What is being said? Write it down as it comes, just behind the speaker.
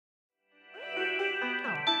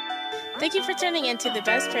Thank you for tuning in to the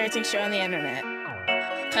best parenting show on the internet,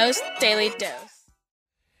 Post Daily Dose.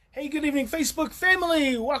 Hey, good evening, Facebook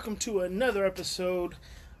family. Welcome to another episode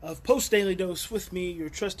of Post Daily Dose with me, your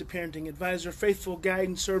trusted parenting advisor, faithful guide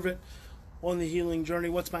and servant on the healing journey.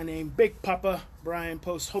 What's my name? Big Papa Brian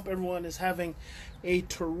Post. Hope everyone is having a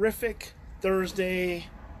terrific Thursday,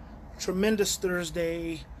 tremendous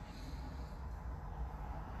Thursday.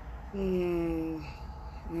 It's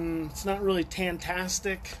not really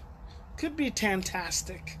tantastic. Could be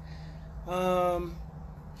tantastic.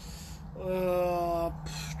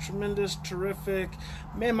 Tremendous, terrific.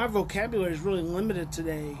 Man, my vocabulary is really limited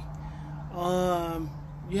today.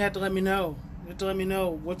 You had to let me know. You had to let me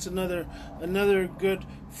know what's another good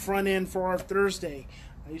front end for our Thursday.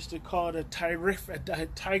 I used to call it a tiger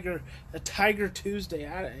Tuesday.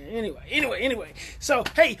 Anyway. So,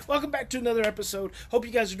 hey, welcome back to another episode. Hope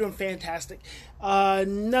you guys are doing fantastic.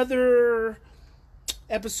 Another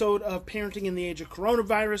episode of Parenting in the Age of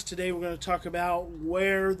Coronavirus. Today we're going to talk about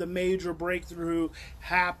where the major breakthrough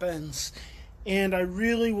happens. And I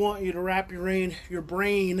really want you to wrap your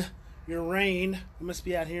brain. It must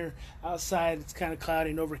be out here outside. It's kind of cloudy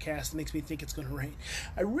and overcast. It makes me think it's going to rain.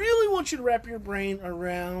 I really want you to wrap your brain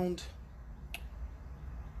around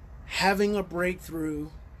having a breakthrough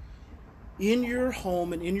in your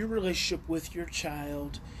home and in your relationship with your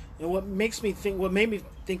child. And what made me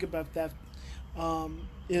think about that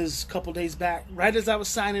is a couple days back, right as I was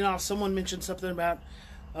signing off, someone mentioned something about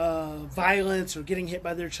violence or getting hit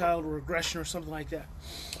by their child or aggression or something like that.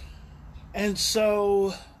 And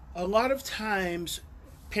so a lot of times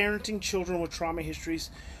parenting children with trauma histories,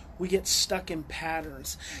 we get stuck in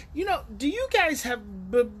patterns. You know, do you guys have,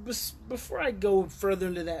 before I go further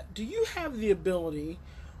into that, do you have the ability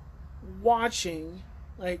watching,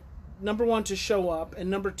 like, number one, to show up, and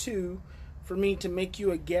number two, for me to make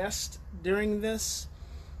you a guest during this?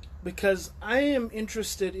 Because I am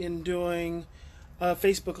interested in doing a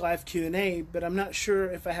Facebook Live Q&A, but I'm not sure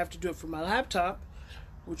if I have to do it from my laptop,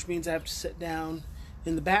 which means I have to sit down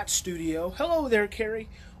in the Bat Studio. Hello there, Carrie.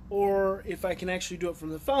 Or if I can actually do it from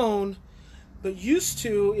the phone. But used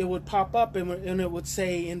to, it would pop up and it would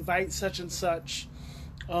say, invite such and such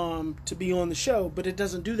to be on the show, but it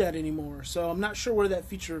doesn't do that anymore. So I'm not sure where that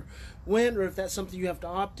feature went, or if that's something you have to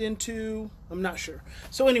opt into. I'm not sure.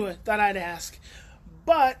 So anyway, thought I'd ask.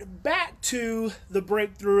 But back to the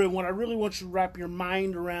breakthrough, and what I really want you to wrap your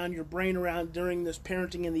mind around, your brain around during this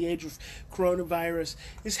Parenting in the Age of Coronavirus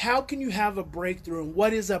is, how can you have a breakthrough, and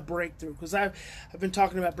what is a breakthrough? Because I've been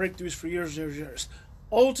talking about breakthroughs for years.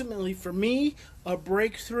 Ultimately, for me, a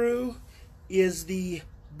breakthrough is the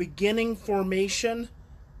beginning formation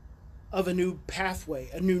of a new pathway,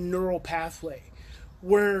 a new neural pathway,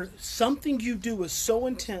 where something you do is so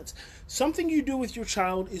intense, something you do with your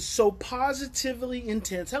child is so positively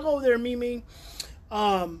intense. Hello there, Mimi.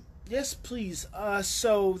 Yes, please.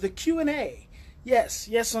 So the Q&A.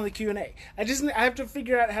 Yes, on the Q&A. I have to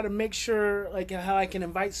figure out how to make sure, like, how I can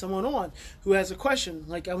invite someone on who has a question.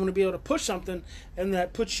 Like, I want to be able to push something, and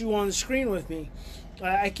that puts you on the screen with me.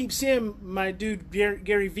 I keep seeing my dude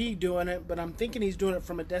Gary V doing it, but I'm thinking he's doing it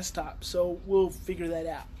from a desktop, so we'll figure that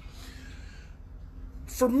out.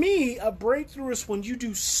 For me, a breakthrough is when you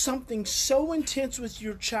do something so intense with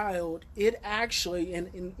your child, it actually,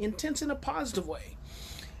 and intense in a positive way.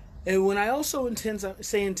 And when I also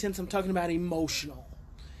say intense, I'm talking about emotional.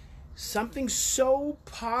 Something so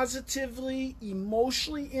positively,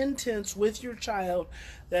 emotionally intense with your child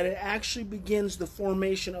that it actually begins the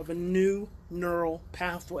formation of a new neural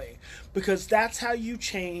pathway. Because that's how you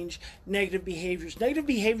change negative behaviors. Negative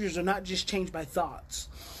behaviors are not just changed by thoughts.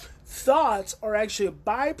 Thoughts are actually a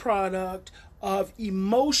byproduct of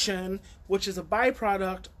emotion, which is a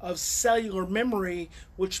byproduct of cellular memory,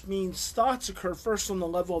 which means thoughts occur first on the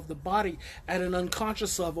level of the body at an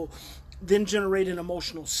unconscious level, then generate an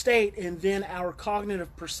emotional state, and then our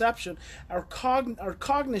cognitive perception, our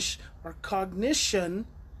cognition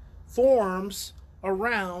forms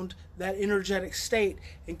around that energetic state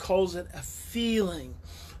and calls it a feeling.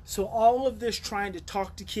 So all of this trying to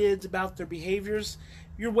talk to kids about their behaviors,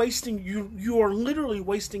 you are literally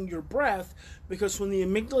wasting your breath, because when the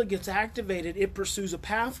amygdala gets activated, it pursues a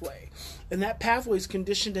pathway, and that pathway is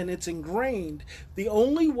conditioned and it's ingrained. The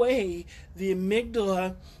only way the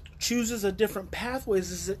amygdala chooses a different pathway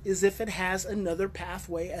is if it has another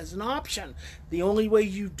pathway as an option. The only way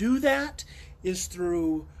you do that is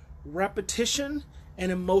through repetition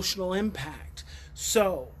and emotional impact.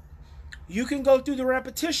 So you can go through the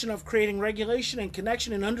repetition of creating regulation and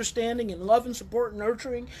connection and understanding and love and support and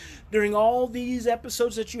nurturing during all these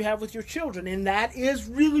episodes that you have with your children. And that is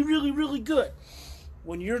really, really, really good.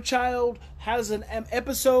 When your child has an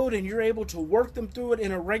episode and you're able to work them through it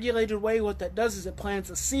in a regulated way, what that does is it plants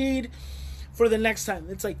a seed for the next time.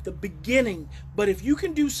 It's like the beginning. But if you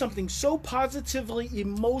can do something so positively,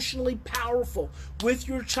 emotionally powerful with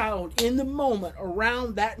your child in the moment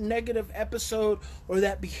around that negative episode or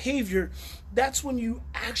that behavior, that's when you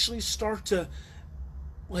actually start to,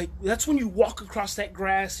 that's when you walk across that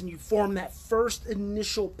grass and you form that first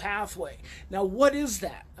initial pathway. Now, what is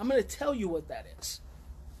that? I'm going to tell you what that is.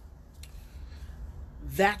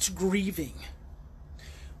 That's grieving.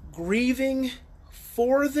 Grieving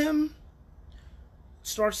for them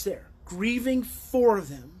starts there. Grieving for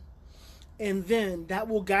them. And then that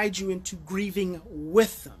will guide you into grieving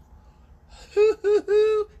with them.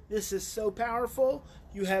 This is so powerful.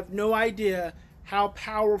 You have no idea how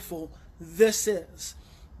powerful this is.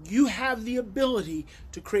 You have the ability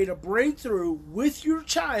to create a breakthrough with your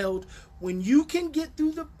child when you can get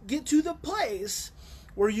to the place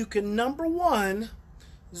where you can, number one,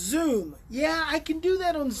 Zoom. Yeah, I can do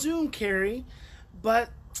that on Zoom, Carrie.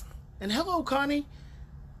 And hello, Connie.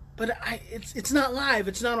 But it's not live.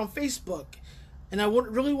 It's not on Facebook. And I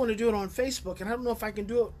really want to do it on Facebook. And I don't know if I can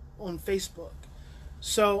do it on Facebook.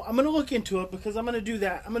 So I'm going to look into it because I'm going to do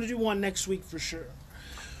that. I'm going to do one next week for sure.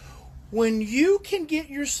 When you can get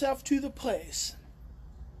yourself to the place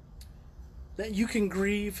that you can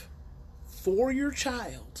grieve for your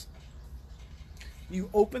child, you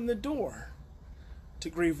open the door to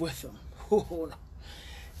grieve with them.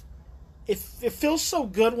 It feels so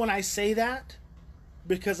good when I say that,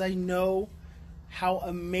 because I know how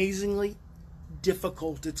amazingly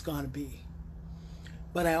difficult it's going to be.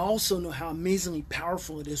 But I also know how amazingly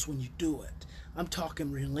powerful it is when you do it. I'm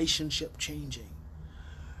talking relationship changing.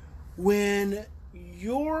 When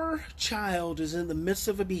your child is in the midst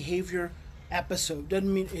of a behavior episode,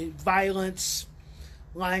 doesn't mean violence,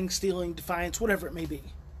 lying, stealing, defiance, whatever it may be.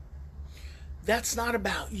 That's not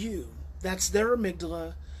about you. That's their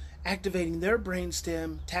amygdala activating their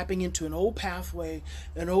brainstem, tapping into an old pathway,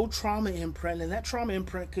 an old trauma imprint, and that trauma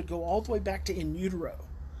imprint could go all the way back to in utero.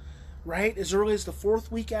 Right? As early as the 4th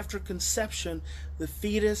week after conception, the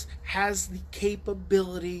fetus has the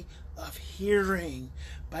capability of hearing.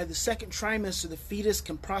 By the 2nd trimester, the fetus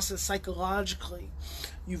can process psychologically.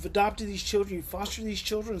 You've adopted these children, you foster these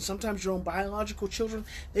children, and sometimes your own biological children.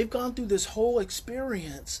 They've gone through this whole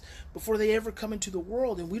experience before they ever come into the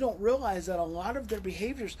world, and we don't realize that a lot of their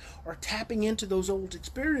behaviors are tapping into those old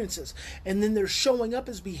experiences, and then they're showing up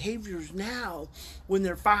as behaviors now when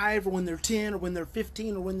they're 5 or when they're 10 or when they're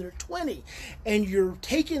 15 or when they're 20, and you're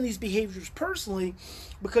taking these behaviors personally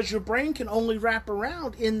because your brain can only wrap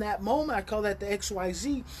around in that moment. I call that the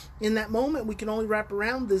XYZ. In that moment, we can only wrap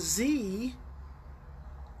around the Z,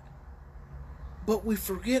 but we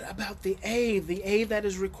forget about the A that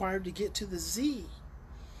is required to get to the Z.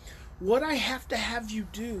 What I have to have you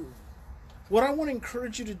do, what I want to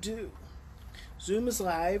encourage you to do, Zoom is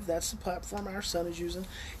live. That's the platform our son is using.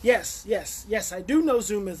 Yes, I do know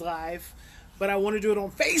Zoom is live, but I want to do it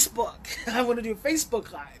on Facebook. I want to do a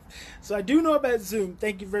Facebook Live. So I do know about Zoom.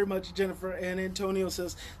 Thank you very much, Jennifer. And Antonio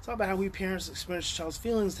says, it's all about how we parents experience a child's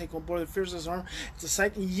feelings, take on board the fears of his arm. It's a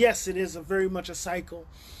cycle. Yes, it is very much a cycle.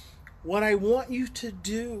 What I want you to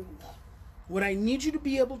do, what I need you to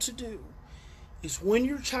be able to do, is when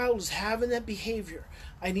your child is having that behavior,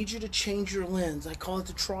 I need you to change your lens. I call it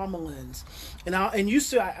the trauma lens. And used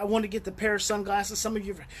to, I want to get the pair of sunglasses. Some of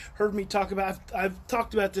you have heard me talk about, I've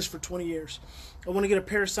talked about this for 20 years. I want to get a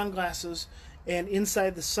pair of sunglasses, and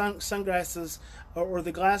inside the sunglasses or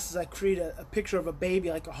the glasses, I create a picture of a baby,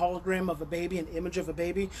 like a hologram of a baby, an image of a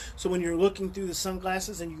baby. So when you're looking through the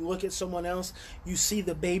sunglasses and you look at someone else, you see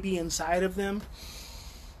the baby inside of them.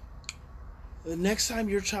 The next time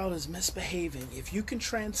your child is misbehaving, if you can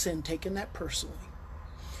transcend taking that personally,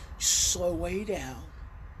 slow way down,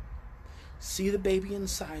 see the baby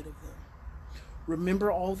inside of them,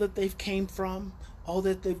 remember all that they've came from, all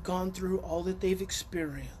that they've gone through, all that they've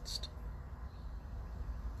experienced.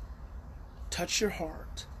 Touch your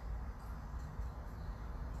heart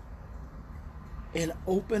and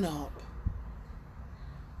open up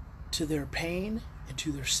to their pain and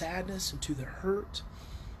to their sadness and to their hurt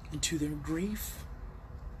and to their grief,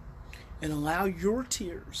 and allow your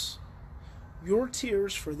tears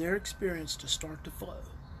for their experience to start to flow.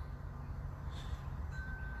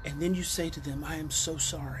 And then you say to them, I am so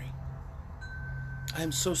sorry. I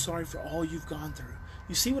am so sorry for all you've gone through.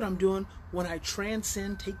 You see what I'm doing? When I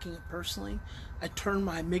transcend taking it personally, I turn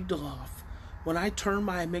my amygdala off. When I turn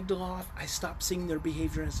my amygdala off, I stop seeing their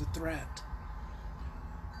behavior as a threat.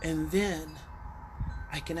 And then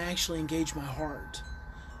I can actually engage my heart.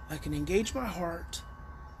 I can engage my heart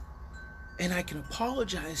And I can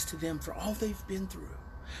apologize to them for all they've been through.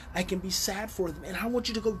 I can be sad for them. And I want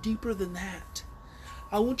you to go deeper than that.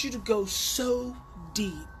 I want you to go so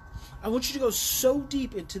deep. I want you to go so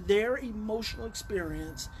deep into their emotional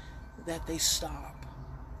experience that they stop.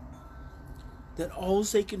 That all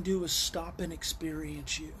they can do is stop and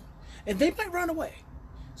experience you. And they might run away.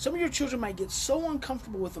 Some of your children might get so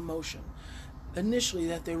uncomfortable with emotion initially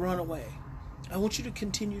that they run away. I want you to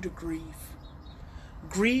continue to grieve.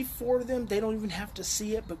 Grieve for them. They don't even have to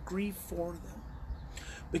see it, but grieve for them.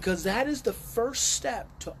 Because that is the first step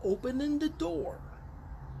to opening the door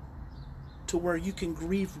to where you can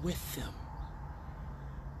grieve with them.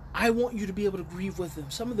 I want you to be able to grieve with them.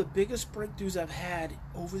 Some of the biggest breakthroughs I've had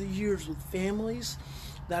over the years with families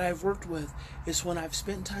that I've worked with is when I've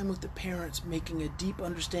spent time with the parents making a deep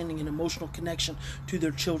understanding and emotional connection to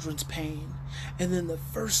their children's pain. And then the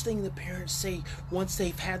first thing the parents say once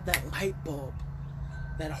they've had that light bulb,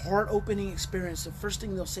 that heart-opening experience, the first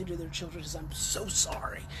thing they'll say to their children is, "I'm so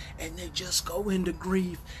sorry." And they just go into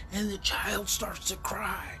grief and the child starts to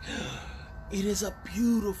cry. It is a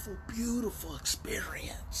beautiful, beautiful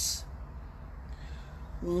experience.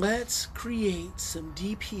 Let's create some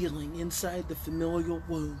deep healing inside the familial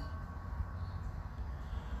womb.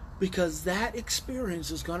 Because that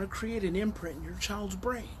experience is going to create an imprint in your child's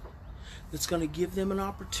brain that's going to give them an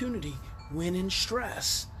opportunity when in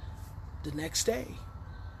stress the next day,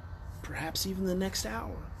 perhaps even the next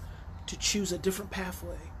hour, to choose a different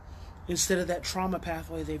pathway instead of that trauma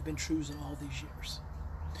pathway they've been choosing all these years.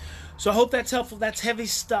 So I hope that's helpful. That's heavy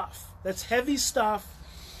stuff. That's heavy stuff.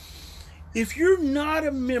 If you're not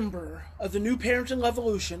a member of the New Parenting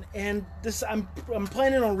Revolution, and this, I'm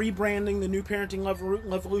planning on rebranding the New Parenting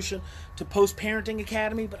Revolution to Post Parenting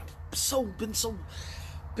Academy, but I've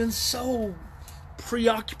been so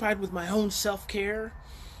preoccupied with my own self-care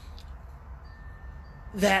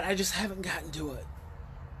that I just haven't gotten to it.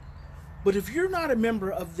 But if you're not a member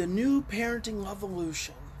of the New Parenting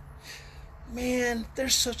Revolution, man,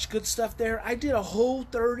 there's such good stuff there. I did a whole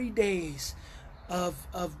 30 days of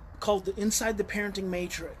called the Inside the Parenting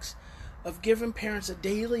Matrix, of giving parents a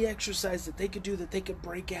daily exercise that they could do, that they could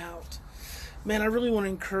break out. Man, I really want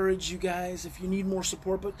to encourage you guys if you need more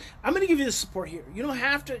support, but I'm going to give you the support here. You don't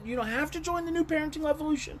have to join the New Parenting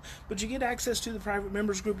Revolution, but you get access to the private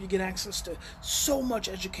members group. You get access to so much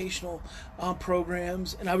educational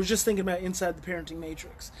programs, and I was just thinking about Inside the Parenting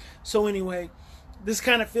Matrix. So anyway, this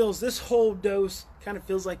whole dose kind of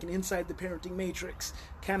feels like an Inside the Parenting Matrix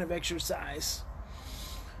kind of exercise.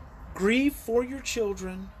 Grieve for your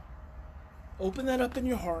children. Open that up in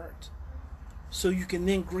your heart so you can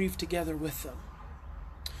then grieve together with them.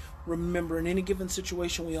 Remember, in any given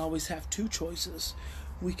situation, we always have two choices.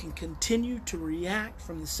 We can continue to react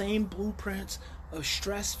from the same blueprints of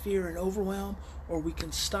stress, fear, and overwhelm, or we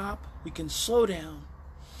can stop, we can slow down,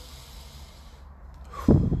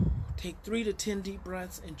 take 3 to 10 deep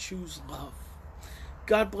breaths, and choose love.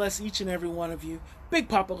 God bless each and every one of you. Big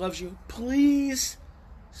Papa loves you. Please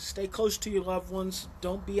stay close to your loved ones.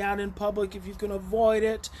 Don't be out in public if you can avoid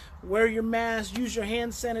it. Wear your mask. Use your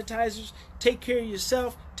hand sanitizers. Take care of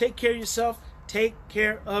yourself. Take care of yourself. Take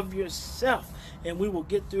care of yourself. And we will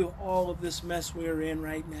get through all of this mess we are in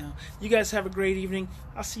right now. You guys have a great evening.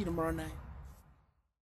 I'll see you tomorrow night.